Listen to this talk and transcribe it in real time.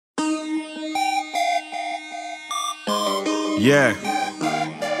Yeah.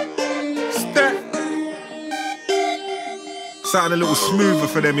 Step. Something a little smoother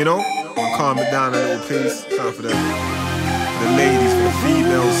for them, you know? Calm it down a little, please. Something for the ladies, for the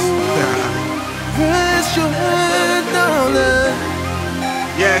females. Rest your head down there.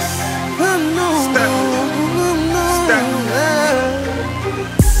 Yes. Step. Step.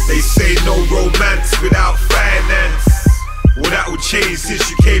 They say no romance without finance. Well, that will change since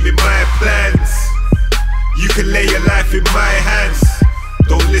you came in my plans. You can lay your life in my hands.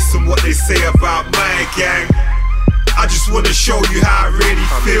 Don't listen what they say about my gang. I just wanna show you how I really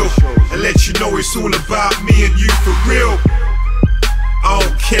feel, and let you know it's all about me and you for real. I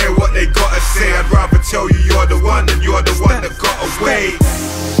don't care what they gotta say, I'd rather tell you you're the one and you're the one that got away.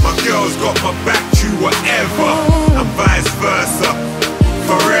 My girl's got my back to whatever, and vice versa,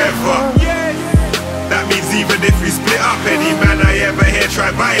 forever. That means even if we split up, any man I ever hear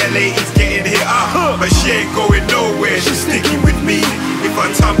try violate, he's getting hit up. But she ain't going nowhere, she's sticking with me. If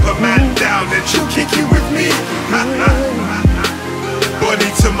I thump a man down, then she'll kick it with me. Body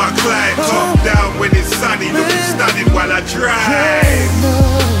to my client, top down when it's sunny, looking stunning while I drive.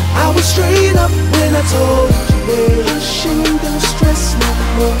 I was straight up when I told you, hush and don't stress no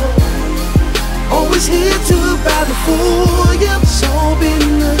more. Always here to battle for you, so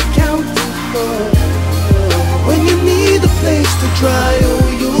been accounted for. When you need a place to dry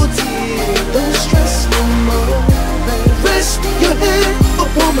all your tears, don't stress no more. Rest your head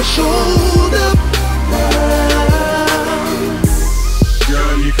upon my shoulder now.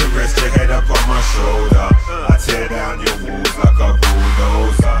 Girl, you can rest your head up on my shoulder. I tear down your walls like a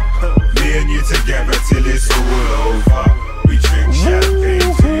bulldozer. Me and you together till it's all over. We drink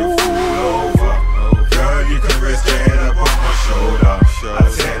champagne till you fall over. Girl, you can rest your head up on my shoulder. I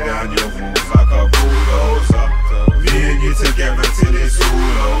tear down your walls like a bulldozer. Me and you together till it's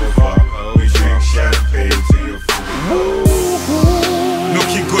all over. We drink champagne till you fall over.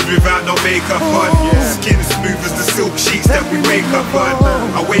 Looking good without no makeup on. Skin smooth as the silk sheets that we wake up on.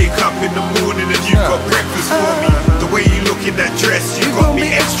 I wake up in the morning and you got breakfast for me. The way you look in that dress, you got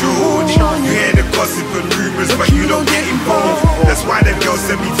me extra horny. You hear the gossip and rumors, but you don't get involved. That's why them girls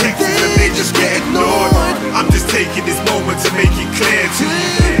send me texts and they just get ignored. I'm just taking this moment to make it clear to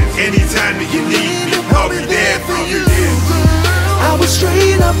you. Anytime that you need me, I'll be there for you. I was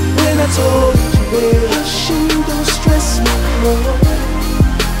straight up when I told you, hush and don't stress no more.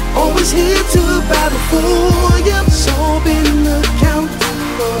 Always here to battle for you, so been accounted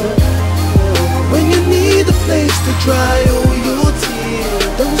for. When you need a place to dry your